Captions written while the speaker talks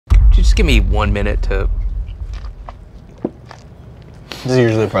Just give me 1 minute to... This is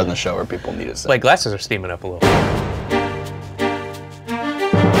usually the part in the show where people need us. My glasses are steaming up a little.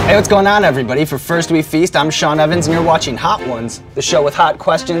 Hey, what's going on, everybody? For First We Feast, I'm Sean Evans, and you're watching Hot Ones, the show with hot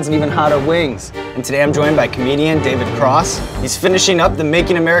questions and even hotter wings. And today I'm joined by comedian David Cross. He's finishing up the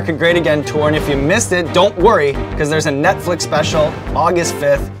Making America Great Again tour, and if you missed it, don't worry, because there's a Netflix special, August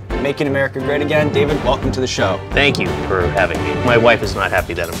 5th, Making America Great Again. David, welcome to the show. Thank you for having me. My wife is not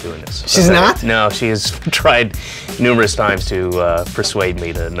happy that I'm doing this. She's not? No, she has tried numerous times to persuade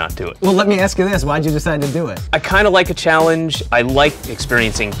me to not do it. Well, let me ask you this. Why'd you decide to do it? I kind of like a challenge. I like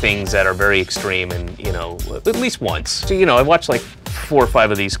experiencing things that are very extreme and, you know, at least once. So, you know, I watched like 4 or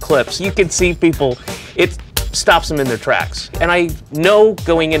 5 of these clips. You can see people, it stops them in their tracks. And I know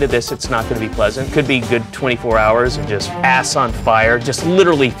going into this, it's not going to be pleasant. Could be good 24 hours of just ass on fire, just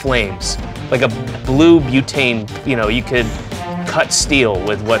literally flames. Like a blue butane, you know, you could cut steel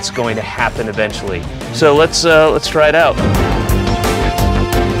with what's going to happen eventually. So let's try it out.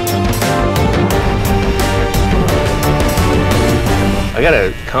 I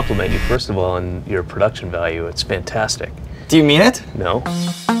gotta compliment you, first of all, on your production value. It's fantastic. Do you mean it? No.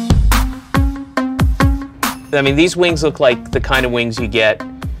 I mean, these wings look like the kind of wings you get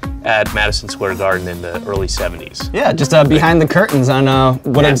at Madison Square Garden in the early 70s. Yeah, just behind the curtains on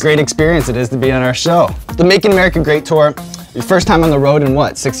what a great experience it is to be on our show. The Making America Great tour, your first time on the road in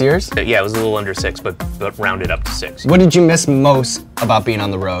what, 6 years? Yeah, it was a little under 6, but rounded up to 6. What did you miss most about being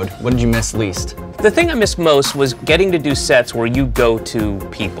on the road? What did you miss least? The thing I missed most was getting to do sets where you go to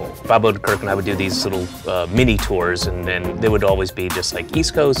people. Bob Odenkirk and I would do these little mini tours, and then they would always be just like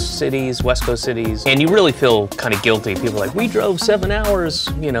East Coast cities, West Coast cities. And you really feel kind of guilty. People are like, we drove 7 hours,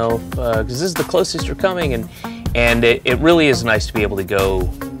 you know, because this is the closest you're coming. And it really is nice to be able to go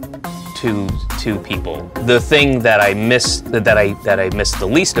to people. The thing that I missed the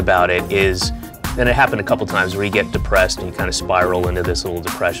least about it is, and it happened a couple times, where you get depressed and you kind of spiral into this little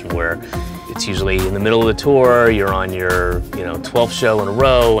depression where it's usually in the middle of the tour, you're on your 12th show in a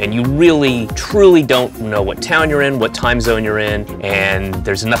row, and you really, truly don't know what town you're in, what time zone you're in, and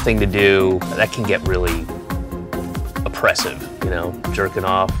there's nothing to do. That can get really oppressive, you know, jerking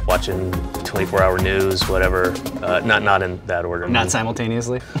off, watching 24-hour news, whatever. Not in that order. Not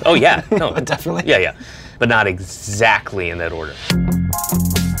simultaneously? Oh yeah, no. Definitely? Yeah, but not exactly in that order.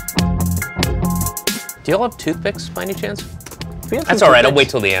 Do y'all have toothpicks by any chance? That's all right, I'll wait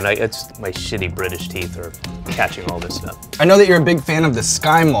till the end. It's my shitty British teeth are catching all this stuff. I know that you're a big fan of the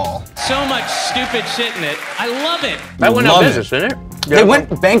SkyMall. So much stupid shit in it. I love it. That went out of business, didn't it? They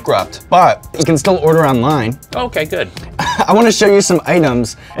went bankrupt, but you can still order online. Okay, good. I want to show you some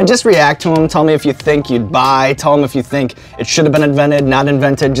items and just react to them. Tell me if you think you'd buy. Tell them if you think it should have been invented, not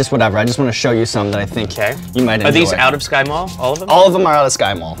invented, just whatever. I just want to show you some that I think you might enjoy. Are these out of SkyMall, all of them? All of them are out of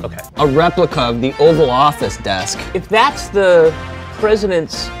SkyMall. Okay. A replica of the Oval Office desk. If that's the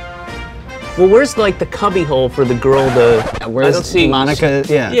president's, well, where's like the cubby hole for the girl to? Where's I don't see Monica?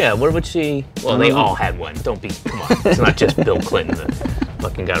 Yeah, where would she? Well, they all had one. Don't be, come on. It's not just Bill Clinton that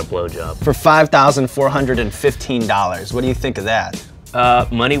fucking got a blowjob. For $5,415. What do you think of that?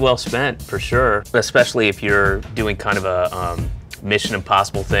 Money well spent, for sure. Especially if you're doing kind of a Mission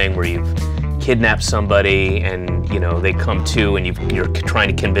Impossible thing where you've kidnapped somebody and, you know, they come to and you're trying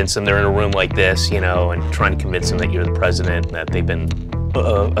to convince them they're in a room like this, you know, and trying to convince them that you're the president and that they've been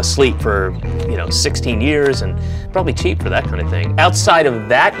asleep for, 16 years, and probably cheap for that kind of thing. Outside of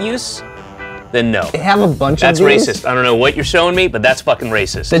that use, then no. They have a bunch of these. That's racist. I don't know what you're showing me, but that's fucking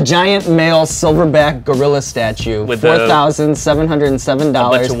racist. The giant male silverback gorilla statue, with $4,707. A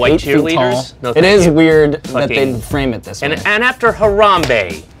bunch of white cheerleaders? No, it is weird that they frame it this way. And after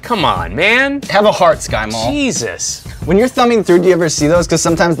Harambe, come on, man. Have a heart, SkyMall. Jesus. When you're thumbing through, do you ever see those? Because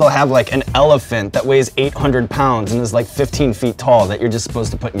sometimes they'll have like an elephant that weighs 800 pounds and is like 15 feet tall that you're just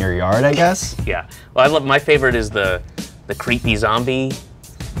supposed to put in your yard, I guess? Yeah. Well, my favorite is the creepy zombie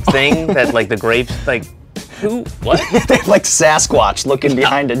thing that like the grapes, like, who, what? They have like Sasquatch looking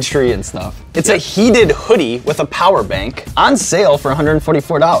behind a tree and stuff. It's a heated hoodie with a power bank on sale for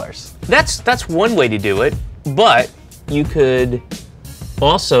 $144. That's one way to do it, but you could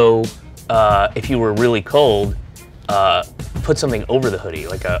also, if you were really cold, put something over the hoodie,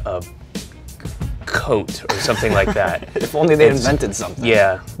 like a coat or something like that. If only they invented something.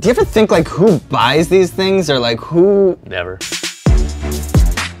 Yeah. Do you ever think like who buys these things, or like who? Never.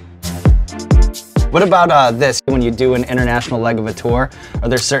 What about this? When you do an international leg of a tour, are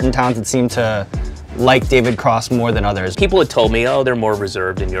there certain towns that seem to like David Cross more than others? People had told me, oh, they're more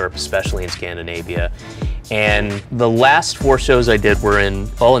reserved in Europe, especially in Scandinavia. And the last 4 shows I did were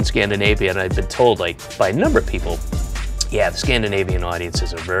all in Scandinavia, and I've been told, like, by a number of people, Yeah, the Scandinavian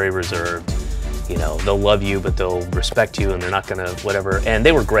audiences are very reserved. You know, they'll love you, but they'll respect you, and they're not gonna whatever. And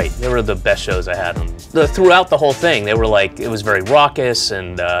they were great. They were the best shows I had. Throughout the whole thing, they were like, it was very raucous,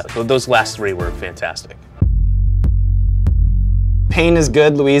 and those last three were fantastic. Pain is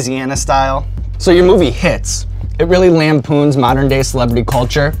Good, Louisiana style. So your movie hits. It really lampoons modern day celebrity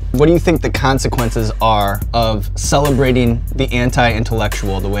culture. What do you think the consequences are of celebrating the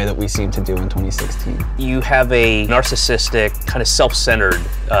anti-intellectual the way that we seem to do in 2016? You have a narcissistic, kind of self-centered,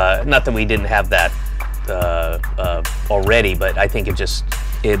 not that we didn't have that already, but I think it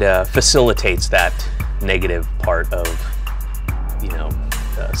facilitates that negative part of, you know,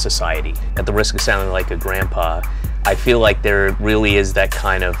 society. At the risk of sounding like a grandpa, I feel like there really is that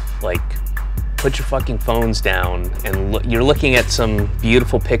kind of like, put your fucking phones down and you're looking at some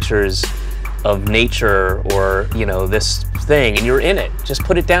beautiful pictures of nature or, you know, this thing, and you're in it. Just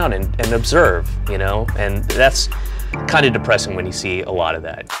put it down and observe, you know? And that's kind of depressing when you see a lot of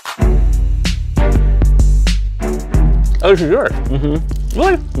that. Oh, this is yours? Mm-hmm.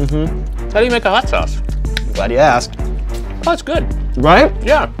 Really? Mm-hmm. How do you make a hot sauce? Glad you asked. Oh, it's good. Right?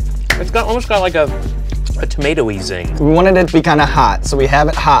 Yeah. It's almost got like a tomatoey zing. We wanted it to be kind of hot, so we have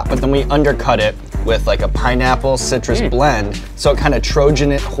it hot, but then we undercut it with like a pineapple citrus blend, so it kind of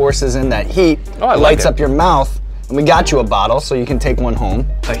Trojan it, horses in that heat, lights up your mouth, and we got you a bottle so you can take one home.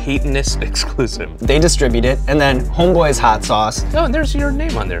 A Heatonist exclusive. They distribute it, and then Homeboy's hot sauce. Oh, and there's your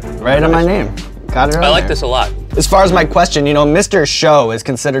name on there. Right on my name. Got it on I like there. this a lot. As far as my question, you know, Mr. Show is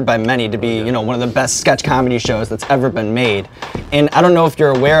considered by many to be, you know, one of the best sketch comedy shows that's ever been made. And I don't know if you're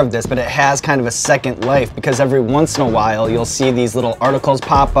aware of this, but it has kind of a second life because every once in a while you'll see these little articles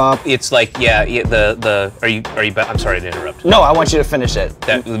pop up. It's like, yeah, are you, I'm sorry to interrupt. No, I want you to finish it.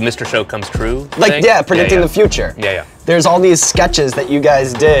 That Mr. Show comes true Like, thing? yeah, predicting the future. Yeah, yeah. There's all these sketches that you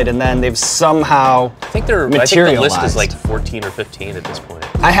guys did, and then they've somehow I think the list is like 14 or 15 at this point.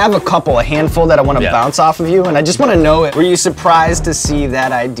 I have a handful that I want to bounce off of you, and I just want to know, were you surprised to see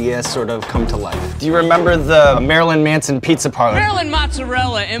that idea sort of come to life? Do you remember the Marilyn Manson pizza parlor? Maryland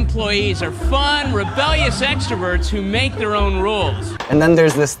Mozzarella employees are fun, rebellious extroverts who make their own rules. And then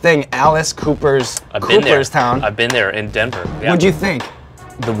there's this thing, Alice Cooperstown. I've been there in Denver. Yeah. What'd you think?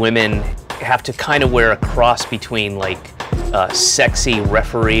 The women have to kind of wear a cross between like sexy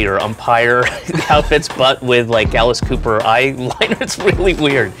referee or umpire outfits, but with like Alice Cooper eyeliner. It's really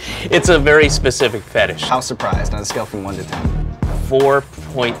weird. It's a very specific fetish. How surprised on a scale from 1 to 10?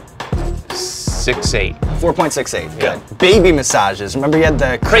 4.68. 4.68, good. Baby massages, remember you had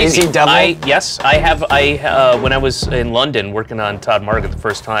the crazy devil? Yes, I have, when I was in London working on Todd Margaret the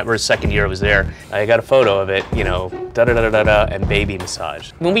first time, or second year I was there, I got a photo of it, you know, da-da-da-da-da, and baby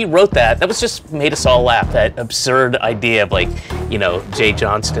massage. When we wrote that was just made us all laugh, that absurd idea of like, you know, Jay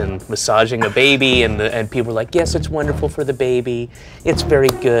Johnston massaging a baby, and people were like, yes, it's wonderful for the baby, it's very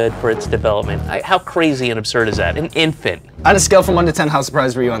good for its development. How crazy and absurd is that? An infant. On a scale from 1 to 10, how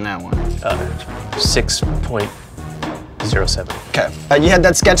surprised were you on that one? 6.07. Okay. You had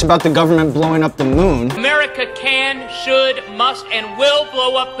that sketch about the government blowing up the moon. America can, should, must, and will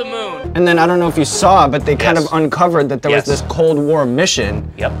blow up the moon. And then I don't know if you saw, but they kind of uncovered that there was this Cold War mission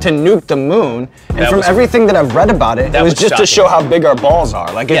to nuke the moon. And from everything that I've read about it, it was just to show how big our balls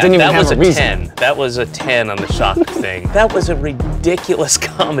are. Like, it didn't even have a reason. That was a 10 on the shock thing. That was a ridiculous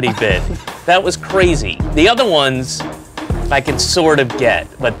comedy bit. That was crazy. The other ones I can sort of get,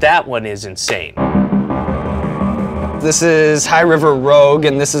 but that one is insane. This is High River Rogue,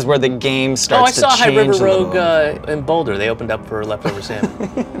 and this is where the game starts to change. Oh, I saw High River Rogue in Boulder. They opened up for Leftover Sam.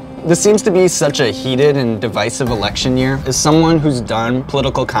 This seems to be such a heated and divisive election year. As someone who's done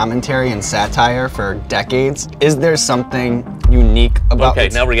political commentary and satire for decades, is there something unique about Okay,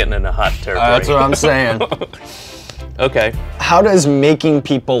 now we're getting into hot territory. That's what I'm saying. Okay. How does making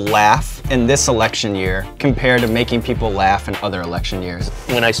people laugh in this election year compare to making people laugh in other election years?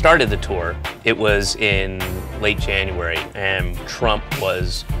 When I started the tour, it was in late January, and Trump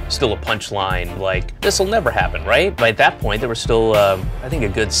was still a punchline, like, this'll never happen, right? By that point, there were still, I think, a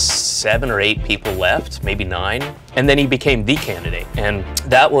good 7 or 8 people left, maybe 9. And then he became the candidate. And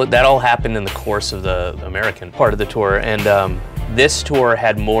that all happened in the course of the American part of the tour. And this tour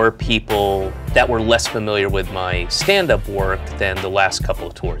had more people that were less familiar with my stand-up work than the last couple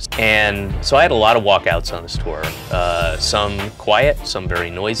of tours. And so I had a lot of walkouts on this tour. Some quiet, some very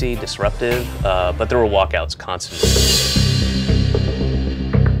noisy, disruptive, but there were walkouts constantly.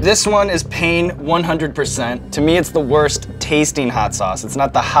 This one is Pain 100%. To me, it's the worst tasting hot sauce. It's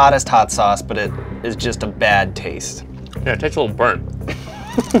not the hottest hot sauce, but it is just a bad taste. Yeah, it tastes a little burnt.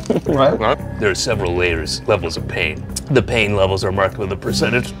 Right? There are several levels of pain. The pain levels are marked with a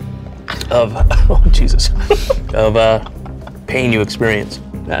percentage of, oh Jesus, of pain you experience.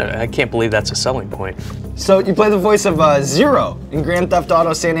 I can't believe that's a selling point. So you play the voice of Zero in Grand Theft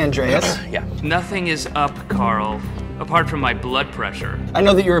Auto San Andreas. Yeah. Nothing is up, Carl, apart from my blood pressure. I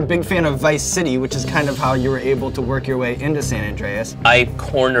know that you're a big fan of Vice City, which is kind of how you were able to work your way into San Andreas. I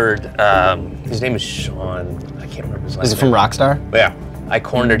cornered, his name is Sean, I can't remember his last name. Is it from Rockstar? Yeah. I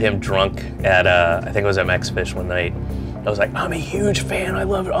cornered him drunk at, I think it was at Max Fish one night. I was like, I'm a huge fan, I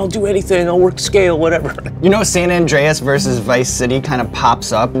love it, I'll do anything, I'll work scale, whatever. You know, San Andreas versus Vice City kind of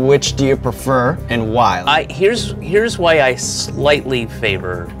pops up. Which do you prefer and why? Here's why I slightly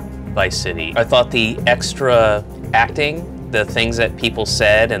favor Vice City. I thought the extra acting, the things that people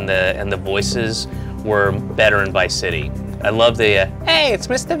said and the voices were better in Vice City. I love the, hey, it's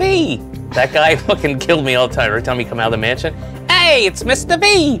Mr. V. That guy fucking killed me all the time. Every time he come out of the mansion, hey, it's Mr.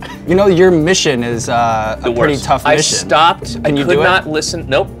 V. You know, your mission is a pretty tough mission. I stopped, I you could do not listen,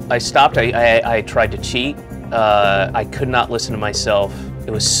 nope, I stopped, I tried to cheat. I could not listen to myself.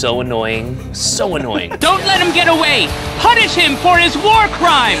 It was so annoying, so annoying. Don't let him get away! Punish him for his war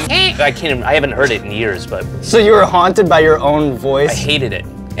crime! I haven't heard it in years, but. So you were haunted by your own voice? I hated it,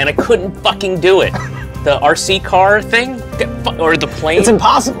 and I couldn't fucking do it. The RC car thing, or the plane. It's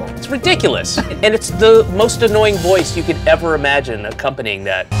impossible. It's ridiculous. And it's the most annoying voice you could ever imagine accompanying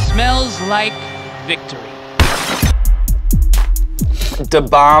that. Smells like victory. The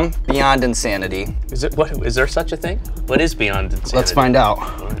bomb beyond insanity. Is there such a thing? What is beyond insanity? Let's find out.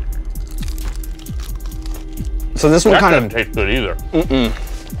 So this one kind of doesn't taste good either.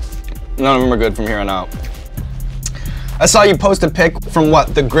 None of them are good from here on out. I saw you post a pic from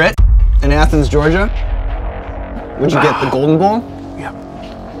what, the Grit in Athens, Georgia? Would you get the Golden Bowl? Yeah.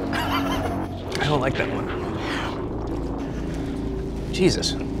 I don't like that one.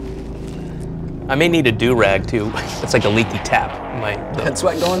 Jesus. I may need a do-rag too. It's like a leaky tap. Head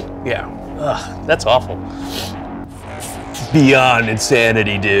sweat going? Yeah. Ugh, that's awful. Beyond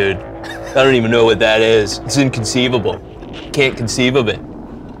insanity, dude. I don't even know what that is. It's inconceivable. Can't conceive of it.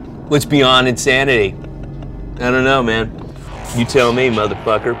 What's beyond insanity? I don't know, man. You tell me,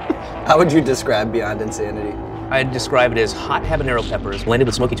 motherfucker. How would you describe beyond insanity? I'd describe it as hot habanero peppers blended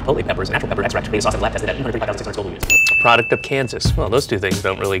with smoky chipotle peppers, natural pepper extract, tomato sauce, and lab tested at 135,600 Scoville units. Product of Kansas. Well, those two things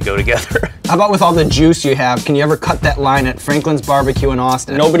don't really go together. How about with all the juice you have, can you ever cut that line at Franklin's Barbecue in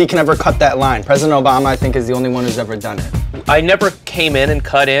Austin? Nobody can ever cut that line. President Obama, I think, is the only one who's ever done it. I never came in and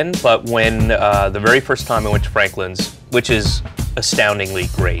cut in, but when the very first time I went to Franklin's, which is astoundingly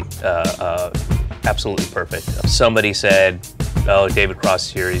great, absolutely perfect, somebody said, oh, David Cross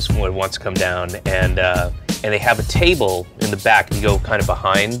here, he wants to come down, and they have a table in the back. You go kind of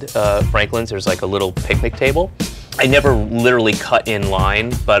behind Franklin's, there's like a little picnic table. I never literally cut in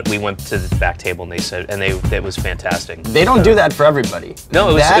line, but we went to the back table and they said, it was fantastic. They don't do that for everybody.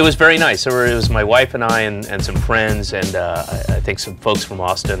 No, it was very nice. It was my wife and I and some friends and I think some folks from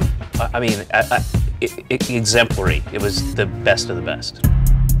Austin. I mean, exemplary. It was the best of the best.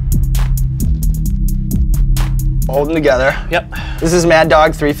 Hold them together. Yep. This is Mad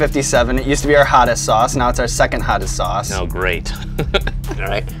Dog 357. It used to be our hottest sauce. Now it's our second hottest sauce. Oh, great. All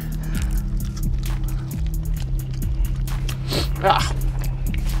right. Ah.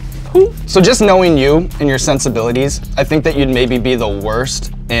 So just knowing you and your sensibilities, I think that you'd maybe be the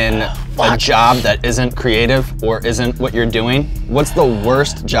worst in a job that isn't creative or isn't what you're doing. What's the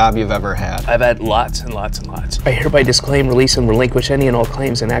worst job you've ever had? I've had lots and lots and lots. I hereby disclaim, release, and relinquish any and all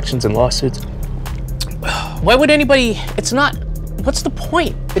claims and actions and lawsuits. Why would anybody, it's not, what's the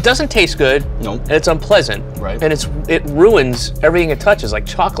point? It doesn't taste good. Nope. And it's unpleasant. Right. And it ruins everything it touches, like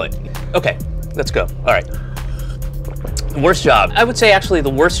chocolate. Okay, let's go. All right. Worst job. I would say actually the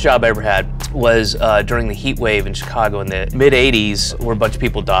worst job I ever had was during the heat wave in Chicago in the mid-'80s, where a bunch of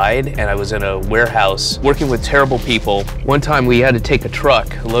people died, and I was in a warehouse working with terrible people. One time we had to take a truck,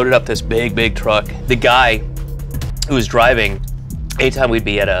 loaded up this big, big truck. The guy who was driving, anytime we'd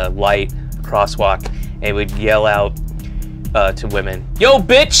be at a light, crosswalk, and we'd yell out to women, "Yo,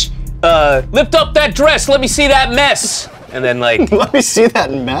 bitch, lift up that dress, let me see that mess." And then like, let me see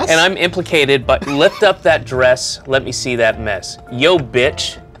that mess? And I'm implicated, but lift up that dress, let me see that mess. Yo,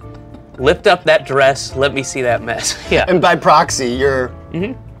 bitch, lift up that dress, let me see that mess. Yeah. And by proxy, you're...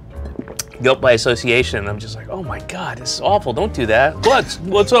 Guilt by association. I'm just like, oh my God, this is awful, don't do that.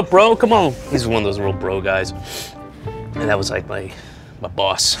 What's up, bro, come on. He's one of those real bro guys. And that was like my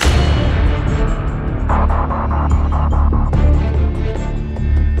boss.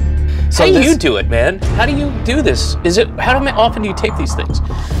 So how do you do it, man? How do you do this? How often do you take these things?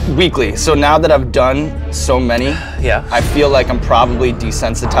 Weekly. So now that I've done so many, yeah, I feel like I'm probably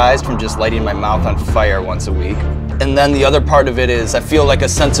desensitized from just lighting my mouth on fire once a week. And then the other part of it is I feel like a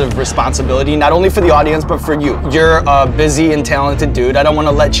sense of responsibility, not only for the audience, but for you. You're a busy and talented dude. I don't want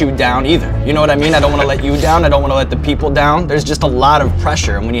to let you down either. You know what I mean? I don't want to let you down. I don't want to let the people down. There's just a lot of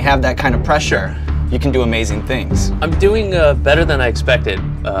pressure. And when you have that kind of pressure, you can do amazing things. I'm doing better than I expected.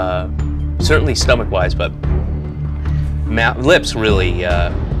 Certainly stomach-wise, but lips really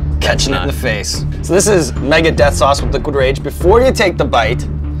catching it in the face. So this is Mega Death Sauce with Liquid Rage. Before you take the bite,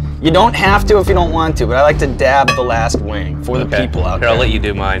 you don't have to if you don't want to, but I like to dab the last wing for the people out there. Here, I'll let you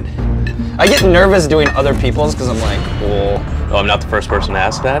do mine. I get nervous doing other people's because I'm like, oh, I'm not the first person to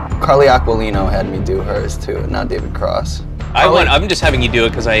ask that? Carly Aquilino had me do hers too, not David Cross. I'm just having you do it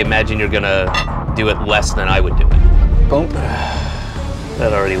because I imagine you're gonna do it less than I would do it. Boom.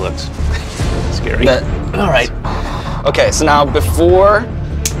 That already looks scary. All right. Okay, so now before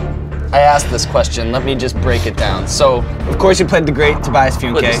I asked this question, let me just break it down. So, of course, you played the great Tobias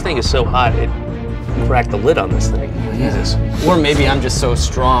Funke. Well, this thing is so hot, it cracked the lid on this thing. Jesus. Or maybe I'm just so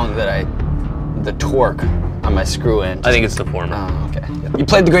strong that the torque on my screw in. I think it's the former. Oh, okay. You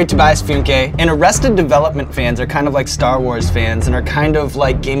played the great Tobias Funke, and Arrested Development fans are kind of like Star Wars fans and are kind of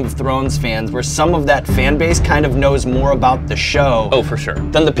like Game of Thrones fans, where some of that fan base kind of knows more about the show. Oh, for sure.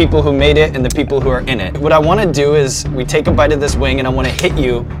 Than the people who made it and the people who are in it. What I want to do is we take a bite of this wing and I want to hit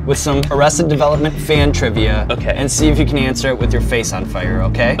you with some Arrested Development fan trivia. Okay. And see if you can answer it with your face on fire,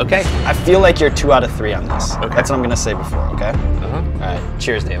 okay? Okay. I feel like you're 2 out of 3 on this. Okay. That's what I'm going to say before, okay? Uh-huh. All right.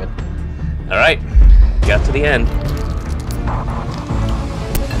 Cheers, David. All right. Got to the end.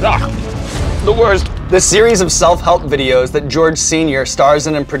 The worst. The series of self-help videos that George Sr. stars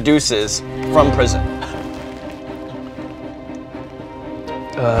in and produces from prison.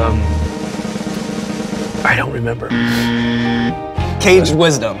 I don't remember. Caged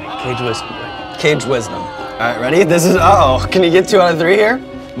Wisdom. Caged Wisdom. Caged Wisdom. All right, ready? This is, can you get 2 out of 3 here?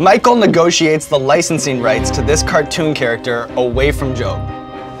 Michael negotiates the licensing rights to this cartoon character away from Job.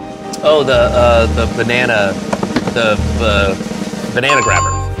 Oh, the banana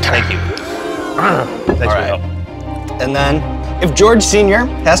grabber. Thank you. Thanks for your help. And then, if George Sr.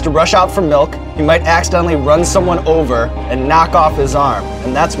 has to rush out for milk, he might accidentally run someone over and knock off his arm.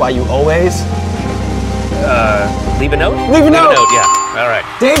 And that's why you always... Leave a note? Leave a note! Leave a note, yeah. All right.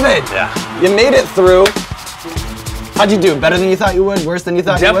 David! Yeah. You made it through. How'd you do? Better than you thought you would? Worse than you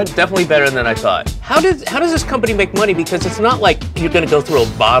thought you would? Definitely better than I thought. How does this company make money? Because it's not like you're going to go through a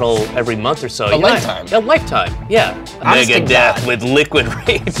bottle every month or so. A lifetime. A lifetime, yeah. Honest to Megadeth God. with Liquid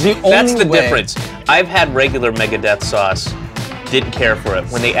Rage. That's the difference. I've had regular Megadeth sauce, didn't care for it.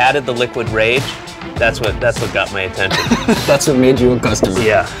 When they added the Liquid Rage, that's what got my attention. That's what made you a customer.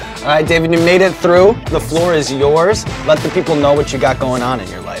 Yeah. All right, David, you made it through. The floor is yours. Let the people know what you got going on in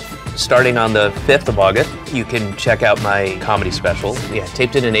your life. Starting on the 5th of August, you can check out my comedy special. Yeah,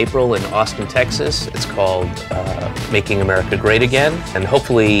 taped it in April in Austin, Texas. It's called Making America Great Again, and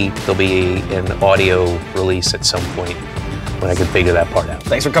hopefully there'll be an audio release at some point when I can figure that part out.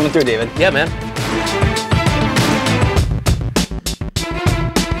 Thanks for coming through, David. Yeah, man.